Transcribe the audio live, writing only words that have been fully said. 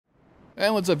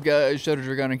And what's up, guys?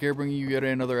 ShadowDragonic here, bringing you yet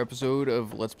another episode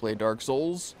of Let's Play Dark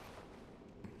Souls.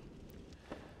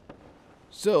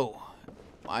 So,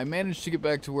 I managed to get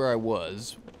back to where I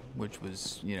was, which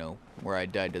was, where I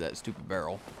died to that stupid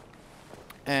barrel.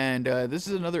 And this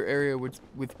is another area with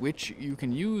which you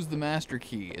can use the master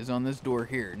key, is on this door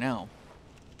here. Now,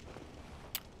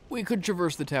 we could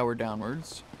traverse the tower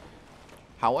downwards.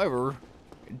 However,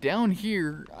 down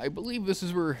here, I believe this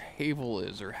is where Havel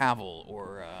is, or Havel,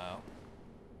 or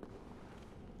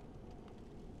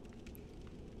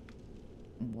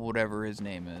whatever his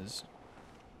name is.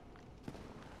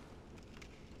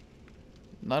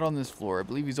 Not on this floor. I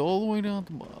believe he's all the way down at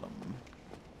the bottom.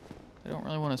 I don't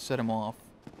really want to set him off.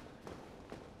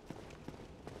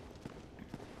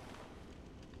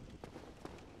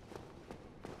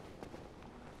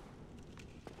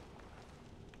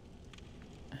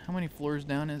 How many floors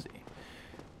down is he?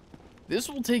 This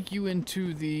will take you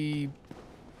into the...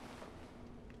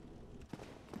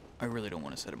 I really don't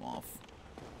want to set him off.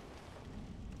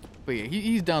 But yeah,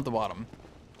 he's down at the bottom.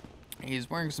 He's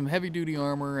wearing some heavy-duty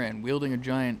armor and wielding a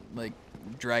giant, like,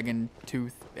 dragon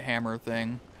tooth hammer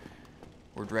thing.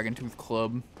 Or dragon tooth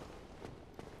club.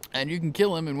 And you can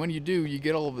kill him, and when you do, you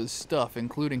get all of his stuff,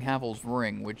 including Havel's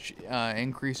ring, which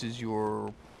increases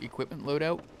your equipment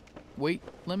loadout weight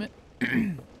limit.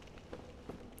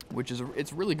 Which is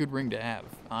it's a really good ring to have,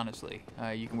 honestly.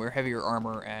 You can wear heavier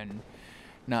armor and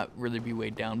not really be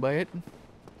weighed down by it.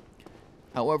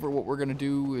 However, what we're going to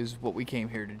do is what we came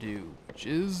here to do, which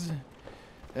is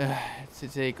to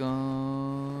take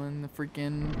on the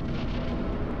freaking...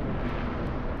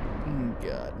 Oh,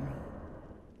 God.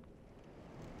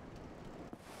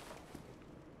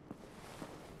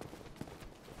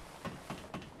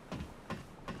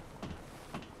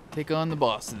 Take on the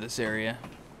boss of this area,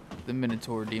 the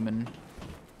Minotaur demon.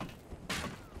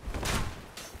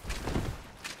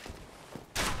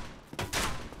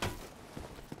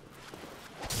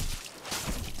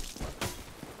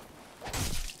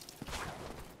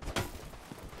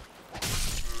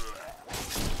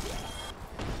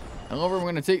 However, we're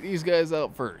going to take these guys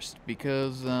out first,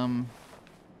 because this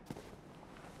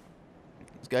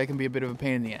guy can be a bit of a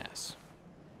pain in the ass.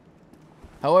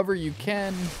 However, you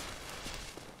can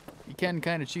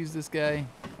kind of cheese this guy.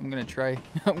 I'm going to try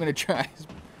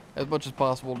as much as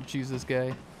possible to cheese this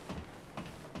guy.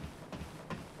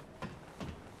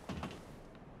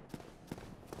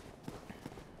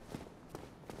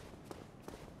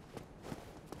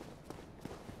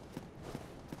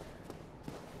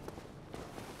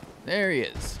 There he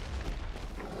is.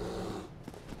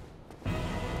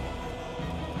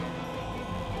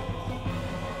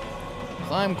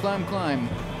 Climb, climb, climb.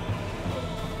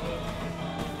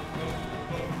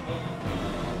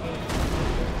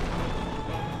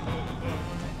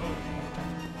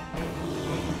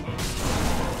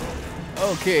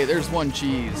 Okay, there's one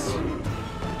cheese.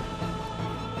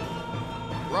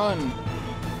 Run.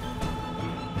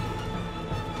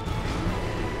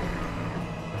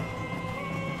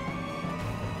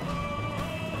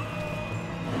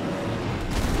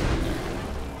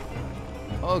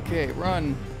 Okay,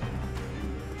 run.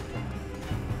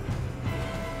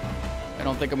 I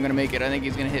don't think I'm gonna make it. I think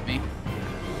he's gonna hit me.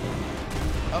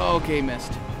 Okay,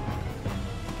 missed.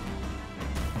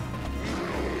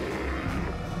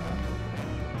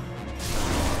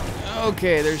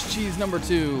 Okay, there's cheese number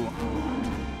 2.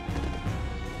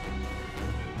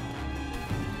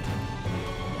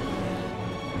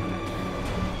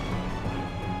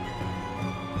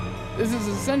 This is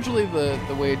essentially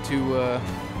the way to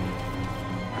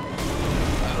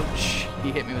ouch,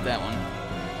 he hit me with that one.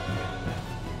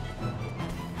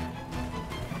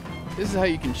 This is how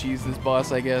you can cheese this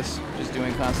boss, I guess. Just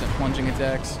doing constant plunging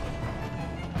attacks.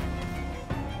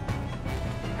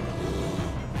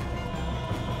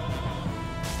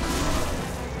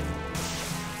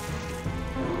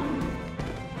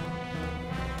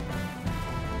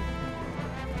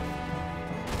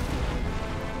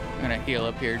 I'm gonna heal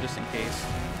up here just in case.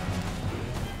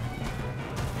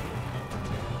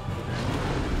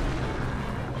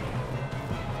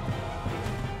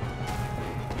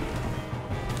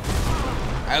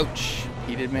 Ouch!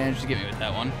 He did manage to get me with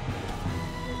that one.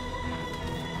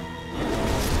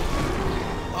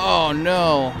 Oh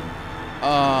no!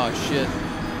 Oh shit.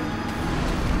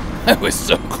 I was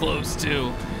so close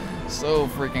too. So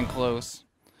freaking close.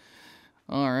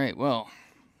 Alright, well.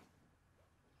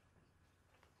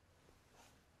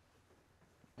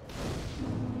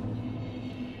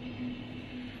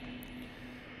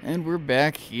 And we're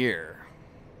back here.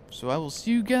 So I will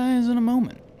see you guys in a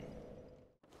moment.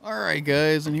 Alright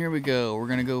guys, and here we go. We're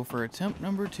gonna go for attempt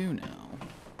number 2 now.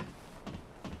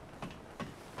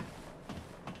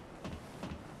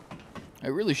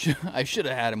 I should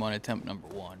have had him on attempt number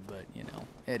 1, but, you know,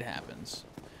 it happens.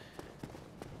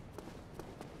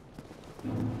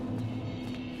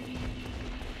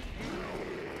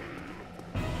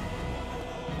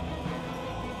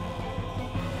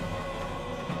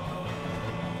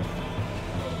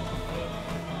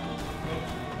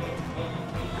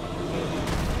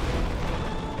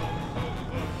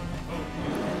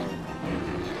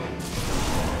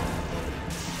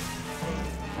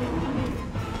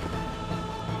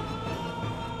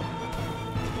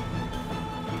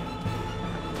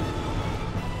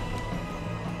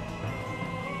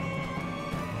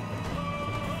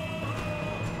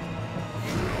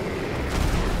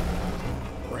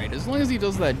 As long as he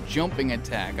does that jumping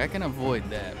attack, I can avoid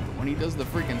that. But when he does the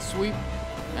freaking sweep,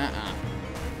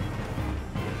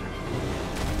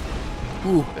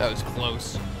 Ooh, that was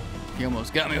close. He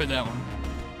almost got me with that one.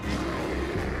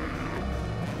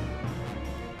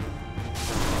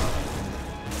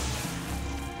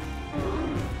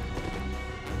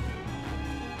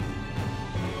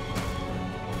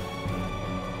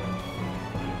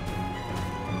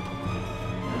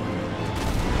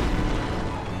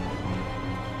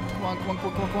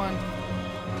 Come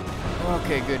on.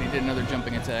 Okay, good. He did another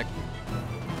jumping attack.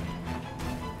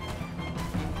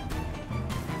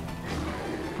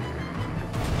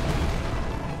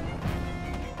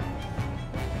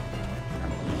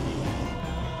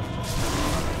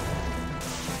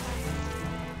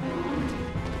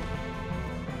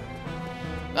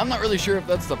 I'm not really sure if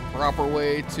that's the proper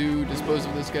way to dispose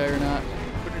of this guy or not,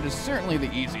 but it is certainly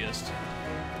the easiest.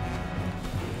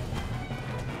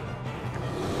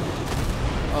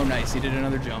 Oh, nice. He did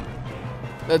another jump.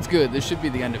 That's good. This should be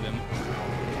the end of him.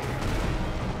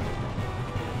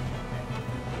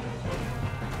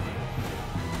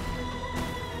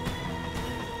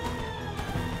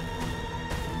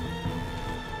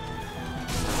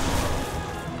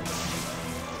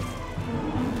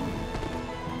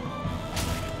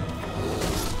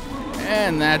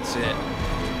 And that's it.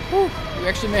 Whew. We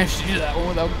actually managed to do that one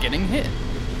without getting hit.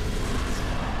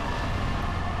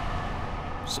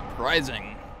 Surprising.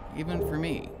 Even for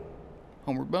me.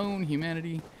 Homeward Bone,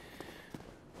 humanity.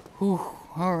 Whew.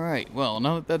 Alright, well,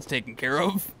 now that that's taken care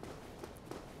of.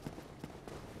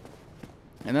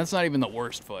 And that's not even the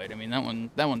worst fight. I mean,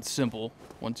 that one's simple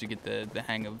once you get the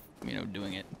hang of, you know,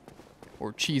 doing it.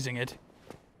 Or cheesing it.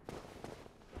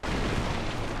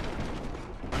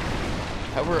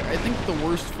 However, I think the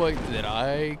worst fight that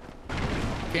I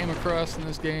came across in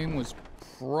this game was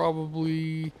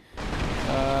probably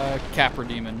Capra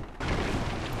Demon.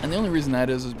 And the only reason that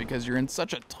is because you're in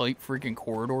such a tight freaking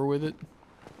corridor with it.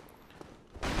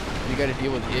 You gotta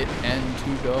deal with it and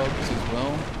 2 dogs as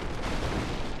well.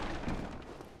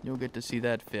 You'll get to see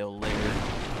that fail later.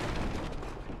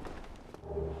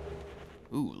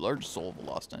 Ooh, large soul of a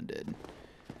lost undead.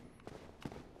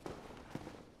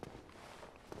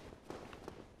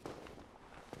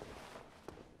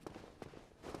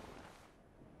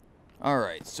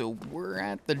 Alright, so we're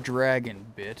at the dragon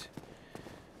bit.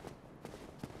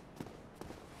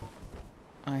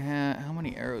 How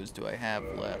many arrows do I have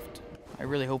left? I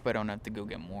really hope I don't have to go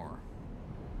get more.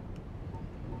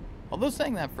 Although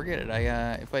saying that, forget it.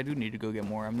 If I do need to go get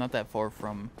more, I'm not that far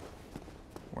from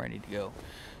where I need to go.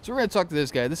 So we're gonna talk to this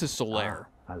guy. This is Solaire.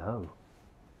 Hello.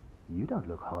 You don't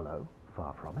look hollow.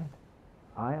 Far from it.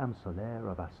 I am Solaire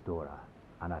of Astora,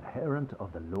 an adherent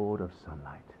of the Lord of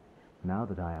Sunlight. Now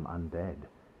that I am undead,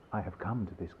 I have come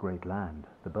to this great land,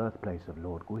 the birthplace of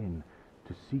Lord Gwyn,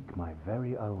 to seek my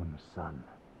very own son.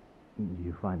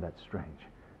 You find that strange?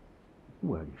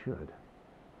 Well, you should.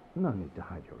 No need to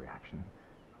hide your reaction.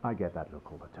 I get that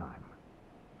look all the time.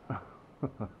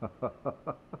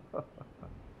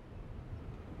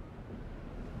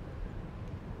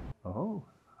 Oh,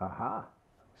 aha.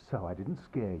 So I didn't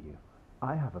scare you.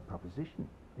 I have a proposition,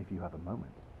 if you have a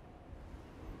moment.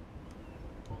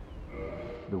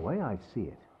 The way I see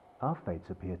it, our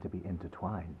fates appear to be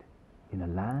intertwined. In a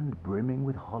land brimming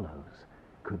with hollows,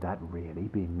 could that really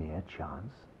be mere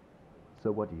chance?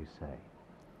 So what do you say?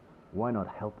 Why not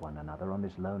help one another on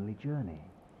this lonely journey?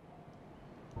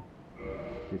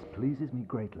 This pleases me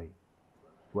greatly.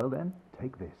 Well then,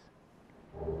 take this.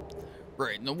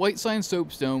 Right, and the white sign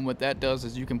soapstone, what that does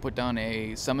is you can put down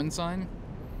a summon sign,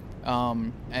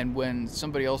 and when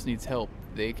somebody else needs help,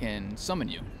 they can summon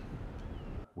you.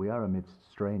 We are amidst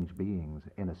strange beings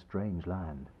in a strange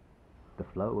land. The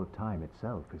flow of time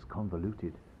itself is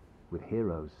convoluted, with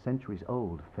heroes centuries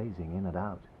old phasing in and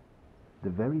out. The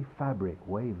very fabric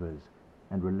wavers,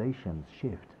 and relations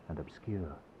shift and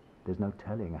obscure. There's no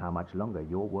telling how much longer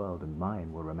your world and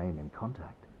mine will remain in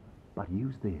contact. But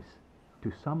use this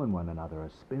to summon one another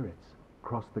as spirits,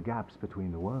 cross the gaps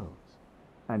between the worlds,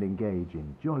 and engage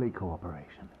in jolly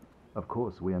cooperation. Of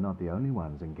course, we are not the only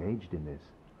ones engaged in this,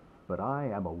 but I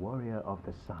am a warrior of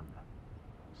the sun.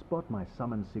 Spot my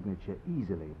summon signature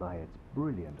easily by its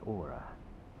brilliant aura.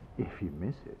 If you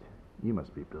miss it, you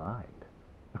must be blind.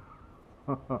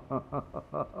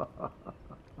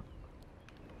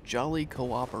 Jolly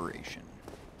cooperation.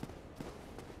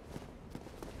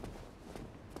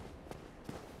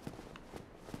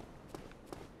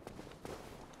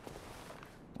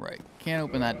 Right, can't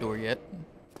open that door yet.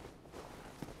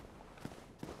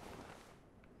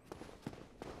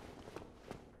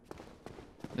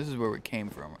 This is where we came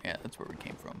from. Yeah, that's where we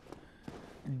came from.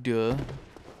 Duh.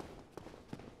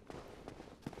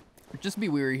 Just be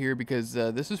wary here because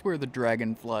this is where the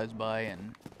dragon flies by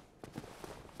and...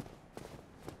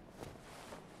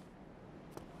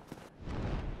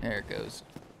 There it goes.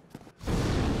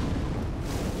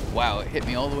 Wow, it hit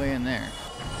me all the way in there.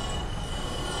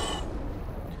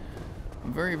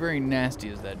 Very, very nasty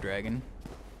is that dragon.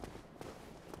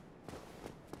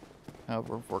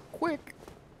 However, if we're quick,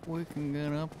 we can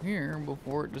get up here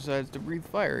before it decides to breathe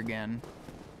fire again.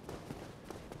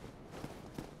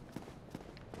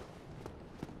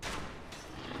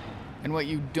 And what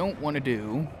you don't want to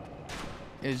do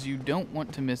is you don't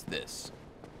want to miss this.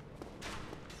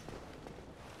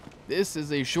 This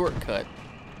is a shortcut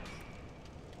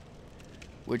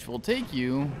which will take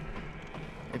you,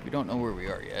 if you don't know where we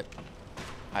are yet,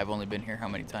 I've only been here how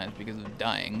many times because of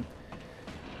dying,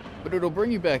 but it'll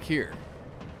bring you back here.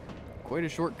 Quite a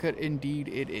shortcut indeed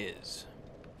it is.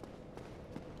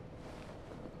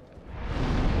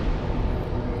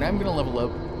 And I'm gonna level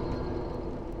up.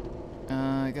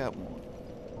 I got one.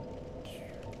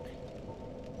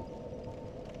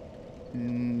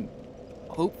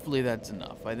 Hopefully that's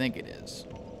enough. I think it is.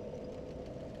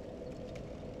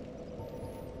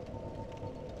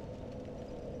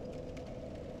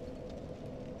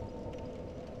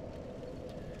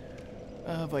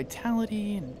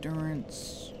 Vitality,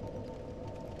 endurance,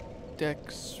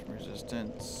 dex,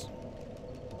 resistance.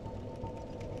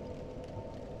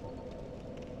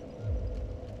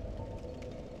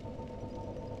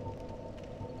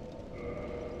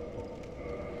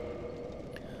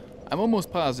 I'm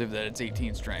almost positive that it's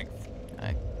 18 strength.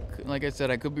 Like I said,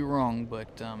 I could be wrong,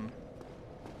 but,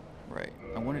 right.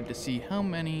 I wanted to see how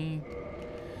many...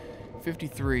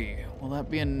 53. Will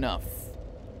that be enough?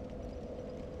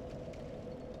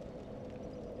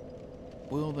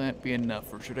 Will that be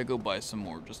enough, or should I go buy some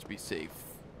more just to be safe?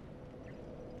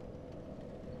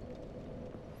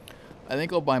 I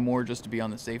think I'll buy more just to be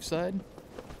on the safe side.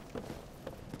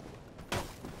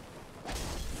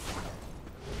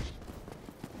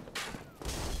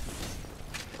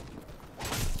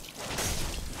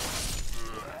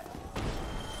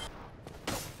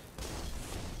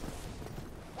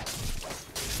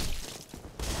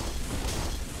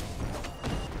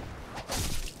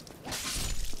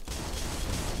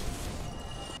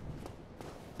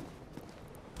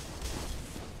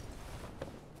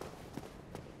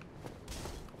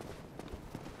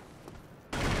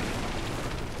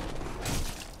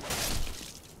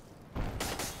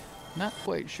 Not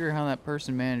quite sure how that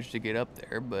person managed to get up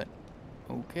there, but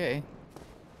okay.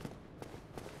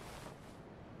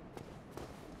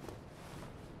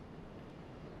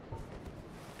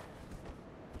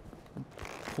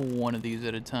 Pull one of these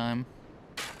at a time.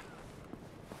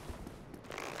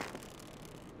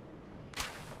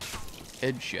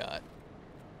 Headshot.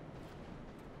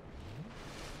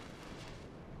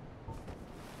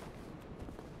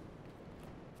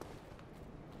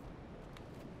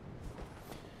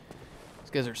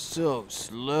 These guys are so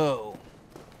slow.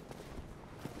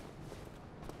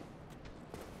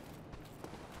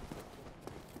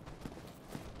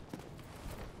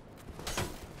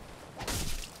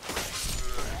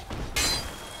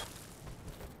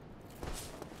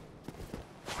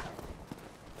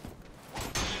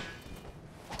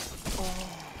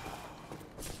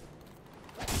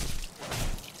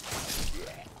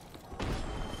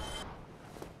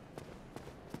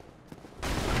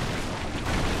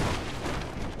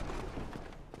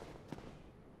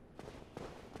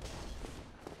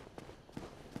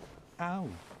 Oh,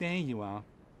 there you are.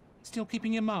 Still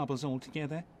keeping your marbles all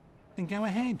together? Then go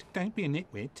ahead, don't be a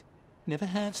nitwit. Never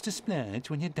hurts to splurge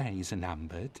when your days are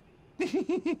numbered.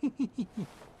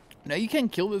 Now you can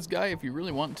kill this guy if you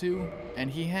really want to, and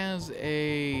he has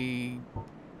a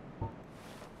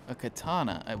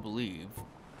katana, I believe.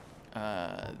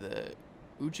 The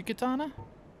Uchi katana?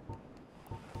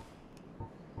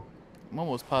 I'm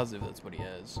almost positive that's what he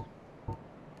has.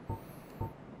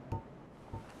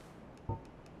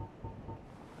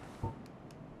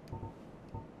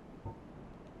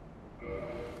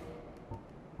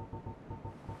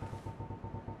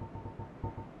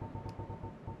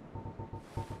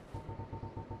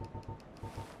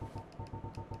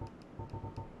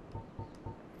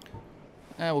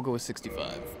 We'll go with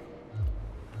 65.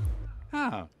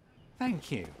 Oh,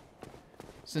 thank you.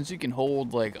 Since you can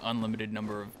hold, like, unlimited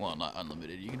number of... Well, not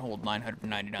unlimited. You can hold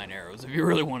 999 arrows if you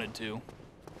really wanted to.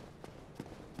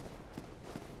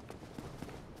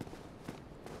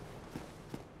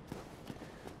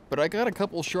 But I got a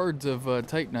couple shards of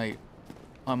Titanite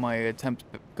on my attempt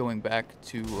going back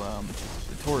to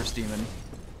the Taurus demon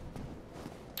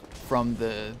from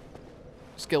the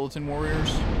skeleton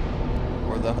warriors,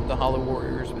 or the hollow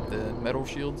warriors with the metal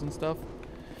shields and stuff.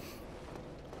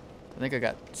 I think I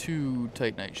got 2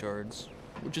 Titanite shards,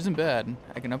 which isn't bad.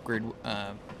 I can upgrade,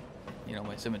 you know,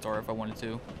 my scimitar if I wanted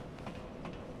to.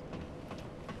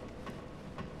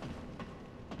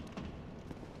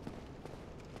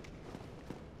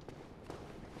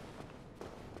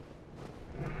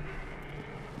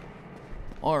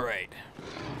 Alright.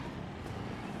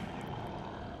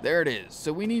 There it is.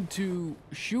 So we need to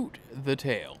shoot the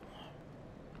tail.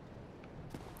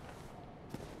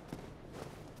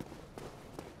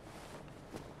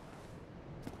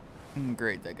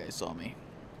 Great, that guy saw me.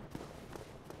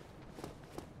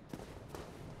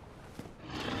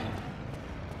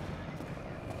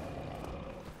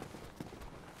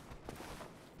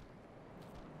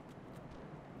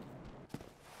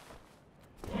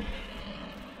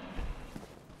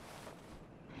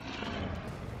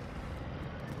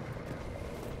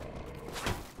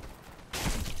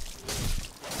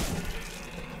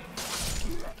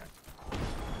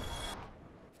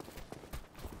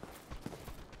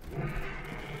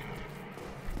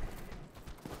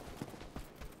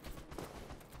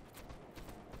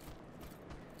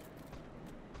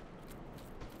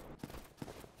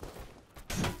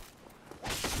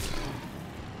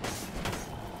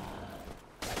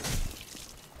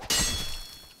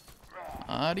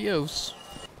 Adios.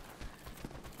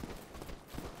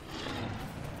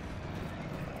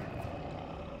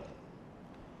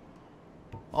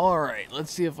 Alright,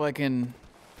 let's see if I can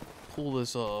pull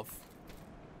this off.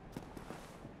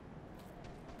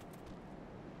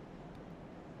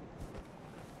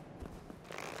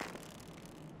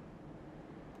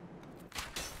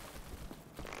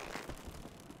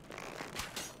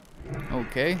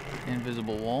 Okay,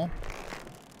 invisible wall.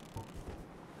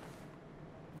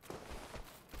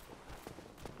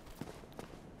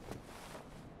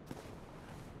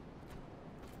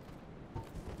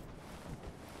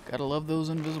 Gotta love those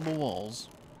invisible walls.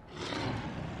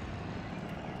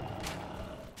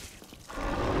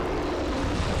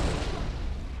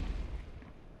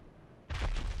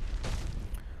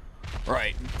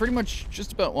 Right, pretty much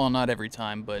just about, well, not every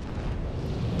time, but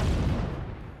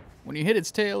when you hit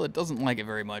its tail, it doesn't like it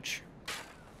very much.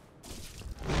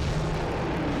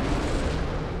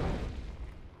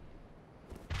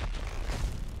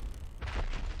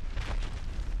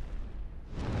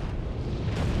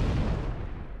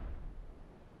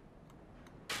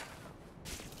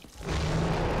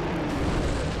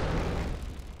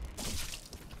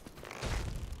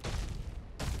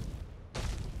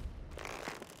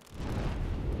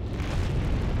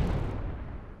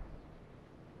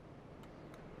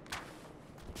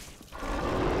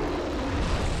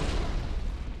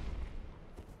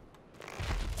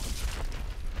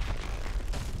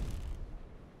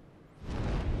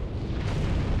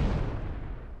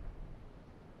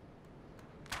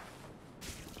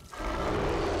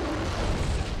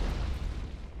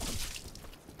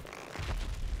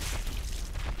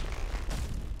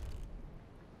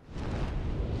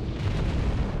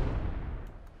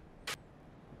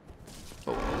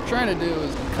 What we're trying to do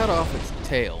is cut off its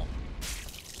tail.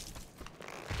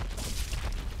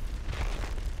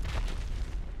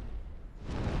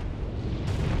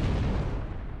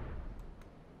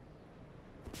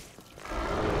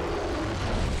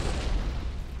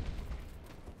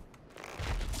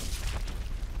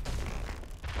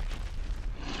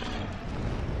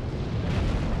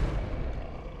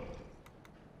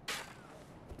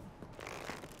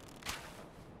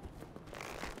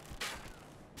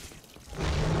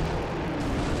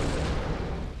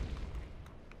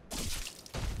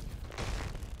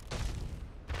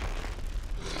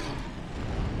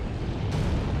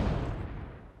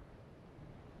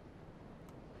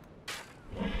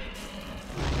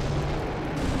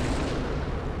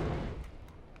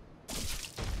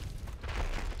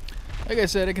 Like I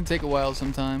said, it can take a while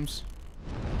sometimes.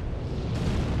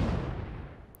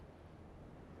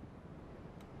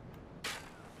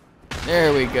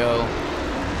 There we go.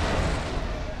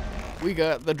 We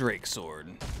got the Drake Sword.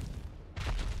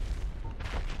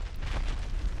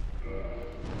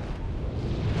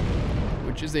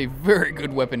 Which is a very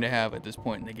good weapon to have at this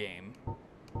point in the game.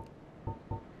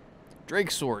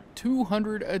 Drake Sword,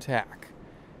 200 attack.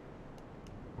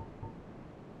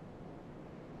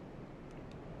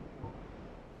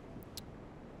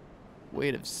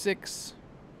 weight of 6.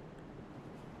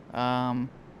 Oh,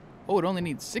 it only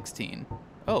needs 16.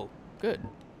 Oh, good.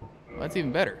 Well, that's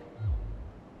even better.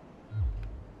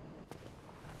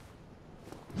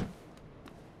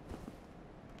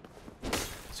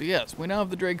 So yes, we now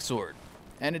have the Drake Sword.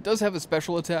 And it does have a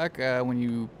special attack when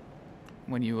you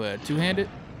two-hand it.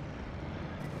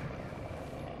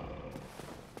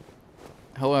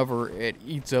 However, it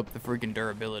eats up the freaking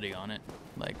durability on it,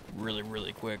 like, really,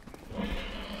 really quick.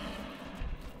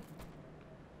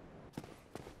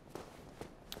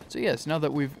 So yes, now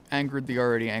that we've angered the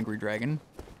already angry dragon.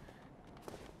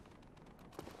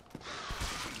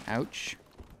 Ouch.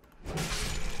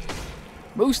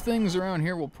 Most things around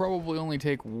here will probably only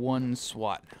take one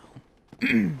swat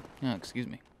now. Oh, excuse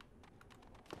me.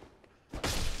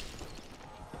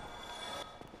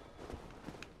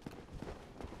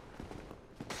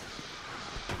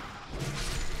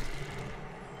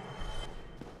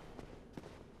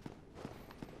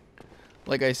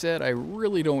 Like I said, I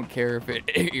really don't care if it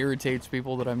irritates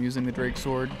people that I'm using the Drake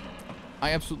Sword.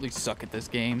 I absolutely suck at this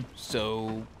game,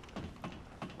 so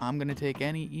I'm gonna take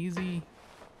any easy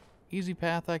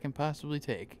path I can possibly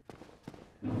take.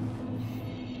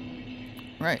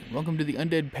 Right, welcome to the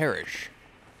Undead Parish.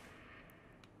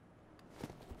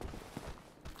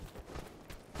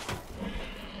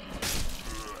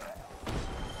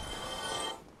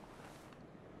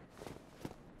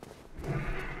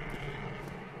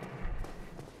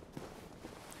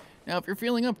 Now, if you're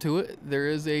feeling up to it, there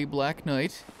is a Black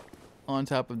Knight on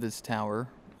top of this tower.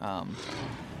 Like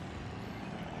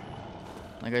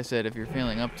I said, if you're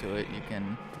feeling up to it, you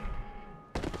can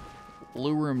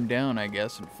lure him down, I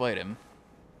guess, and fight him.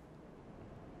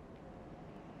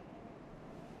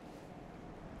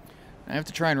 I have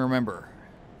to try and remember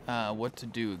what to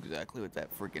do exactly with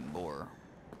that freaking boar.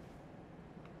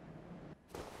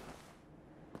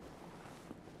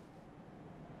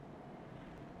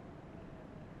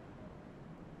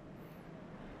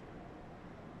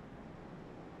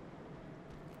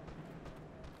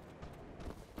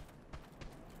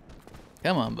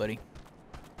 Come on, buddy.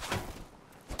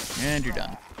 And you're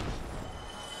done.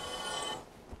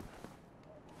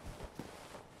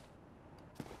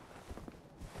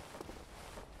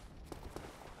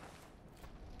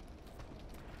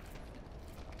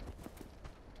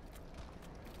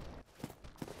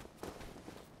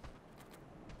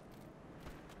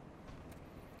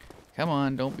 Come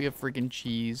on, don't be a freaking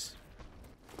cheese.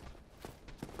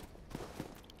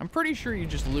 I'm pretty sure you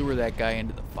just lure that guy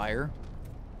into the fire.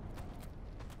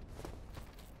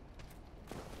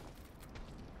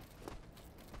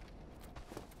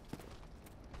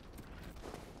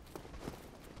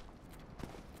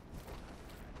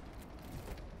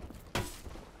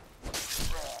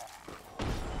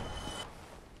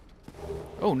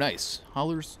 Oh, nice.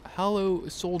 Hollow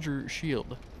Soldier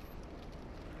Shield.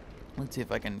 Let's see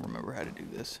if I can remember how to do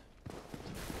this.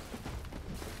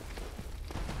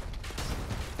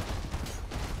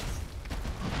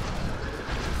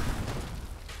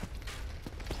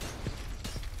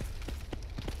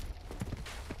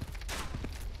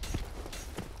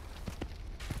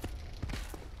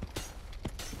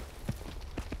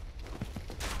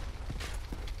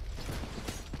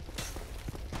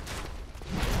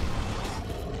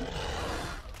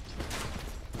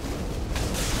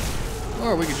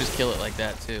 Or we could just kill it like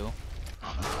that, too.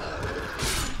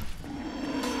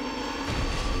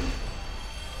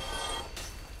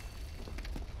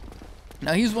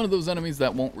 Now, he's one of those enemies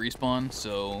that won't respawn,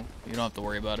 so you don't have to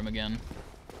worry about him again.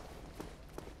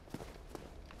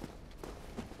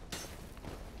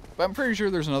 But I'm pretty sure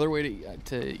there's another way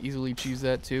to easily cheese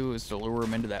that, too, is to lure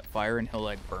him into that fire and he'll,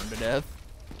 like, burn to death.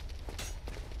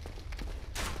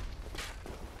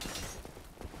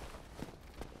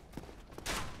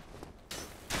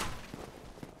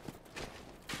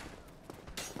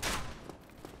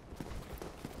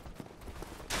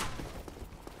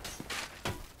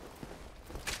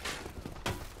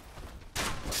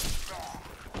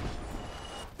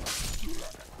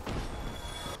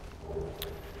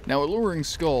 Now, with luring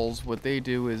skulls, what they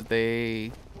do is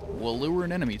they will lure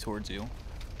an enemy towards you.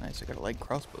 Nice, I got a light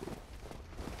crossbow.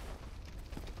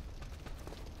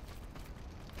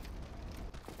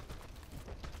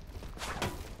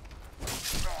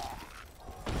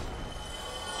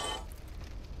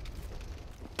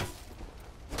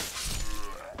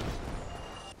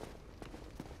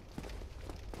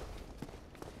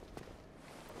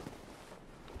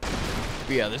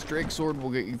 But yeah, this Drake Sword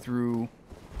will get you through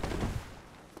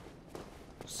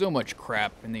so much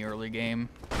crap in the early game.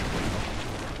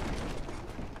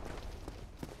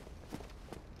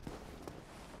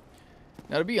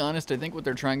 Now, to be honest, I think what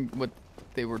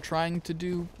they were trying to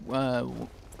do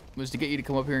was to get you to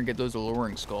come up here and get those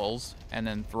alluring skulls, and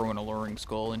then throw an alluring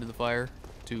skull into the fire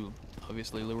to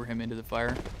obviously lure him into the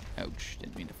fire. Ouch,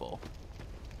 didn't mean to fall.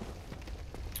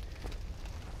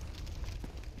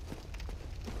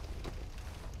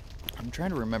 I'm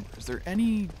trying to remember, is there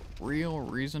any real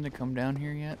reason to come down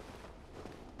here yet?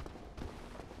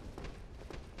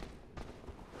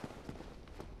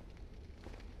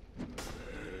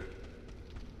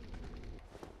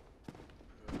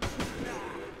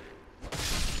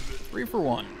 Three for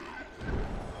one.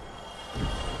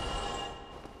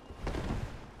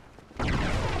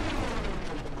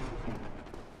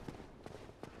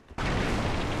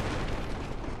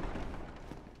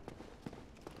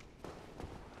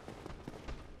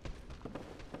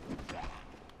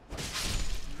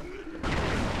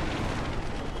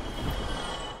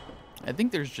 I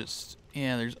think there's just,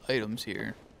 yeah, there's items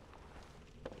here.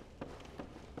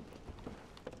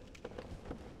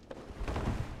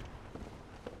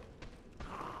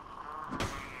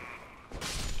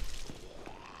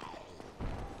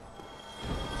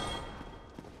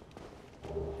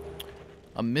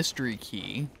 A mystery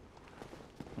key.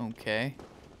 Okay.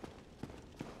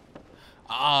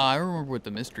 Ah, I remember what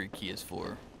the mystery key is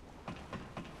for.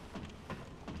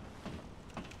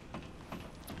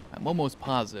 I'm almost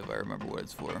positive I remember what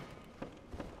it's for.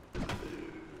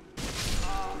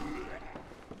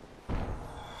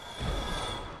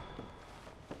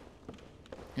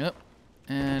 Yep.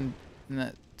 And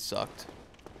that sucked.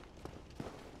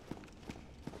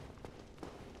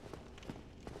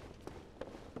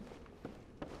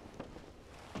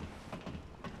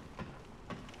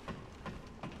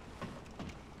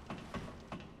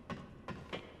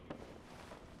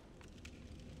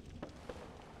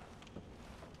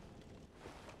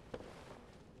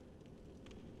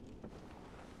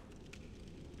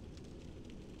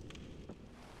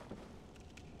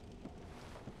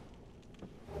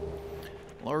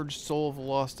 Large soul of a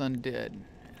lost undead. And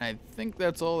I think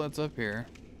that's all that's up here.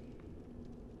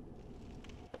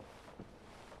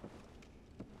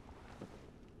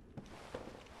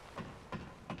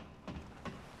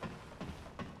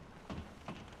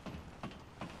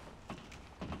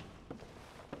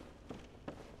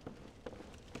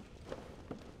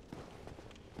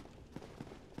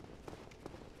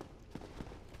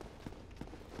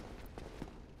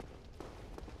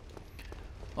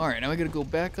 Alright, now we gotta go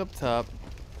back up top.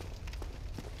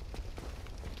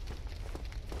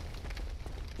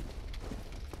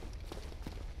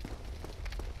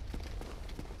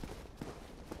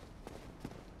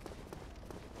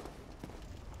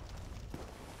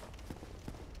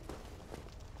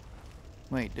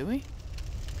 Wait, do we?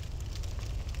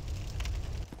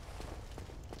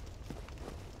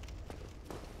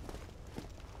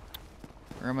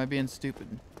 Or am I being stupid?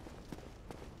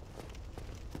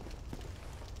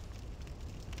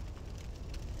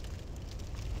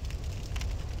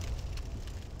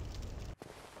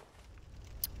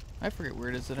 I forget where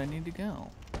it is that I need to go.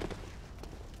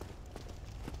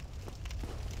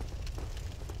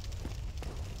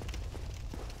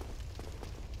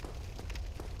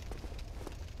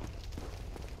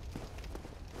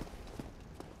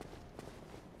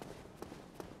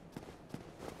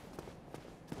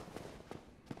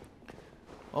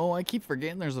 Oh, I keep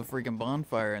forgetting there's a freaking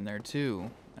bonfire in there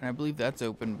too. And I believe that's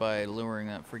opened by luring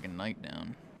that freaking knight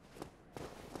down.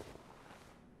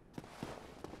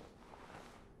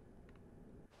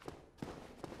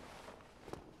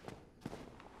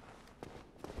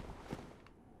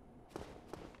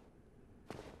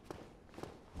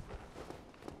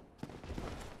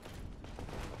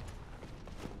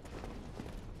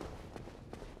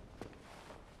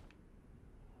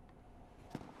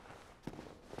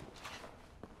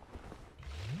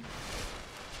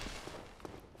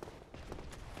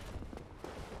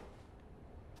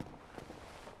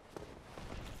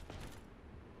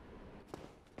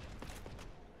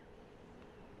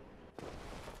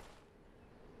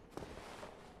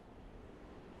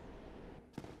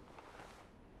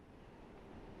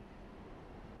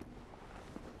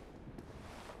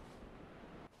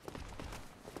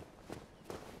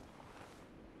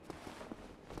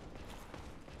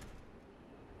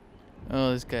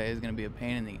 Oh, this guy is gonna be a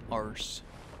pain in the arse.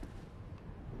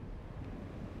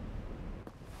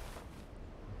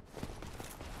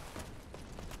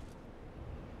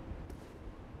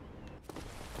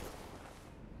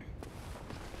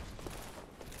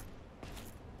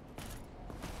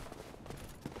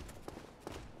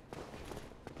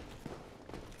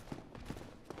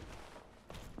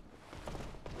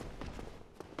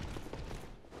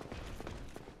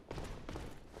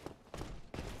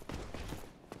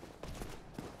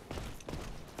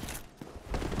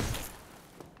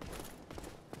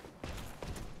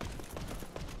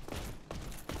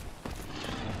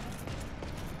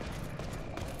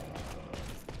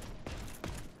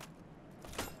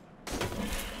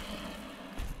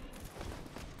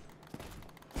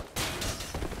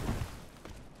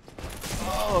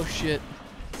 Oh, shit.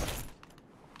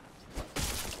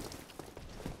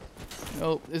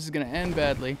 Oh, this is gonna end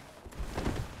badly.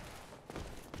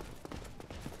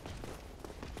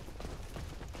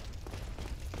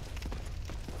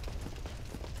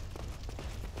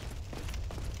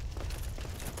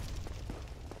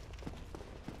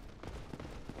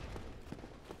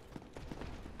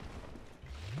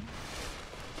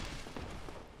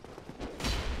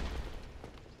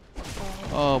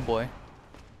 Oh boy.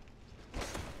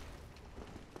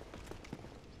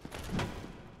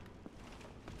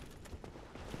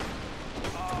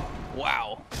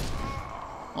 Wow.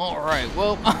 Alright,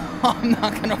 well, I'm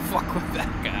not gonna fuck with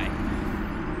that guy.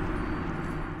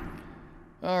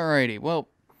 Alrighty, well.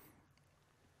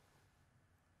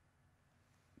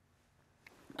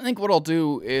 I think what I'll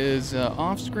do is,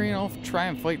 off screen, I'll try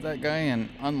and fight that guy and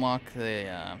unlock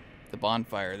the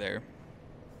bonfire there.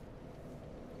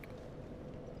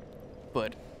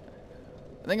 But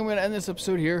I think I'm going to end this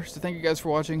episode here, so thank you guys for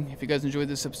watching. If you guys enjoyed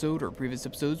this episode or previous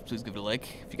episodes, please give it a like.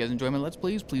 If you guys enjoy my Let's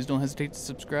Plays, please don't hesitate to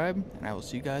subscribe, and I will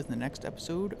see you guys in the next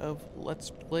episode of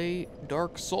Let's Play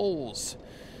Dark Souls.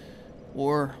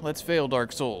 Or Let's Fail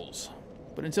Dark Souls.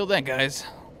 But until then, guys,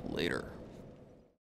 later.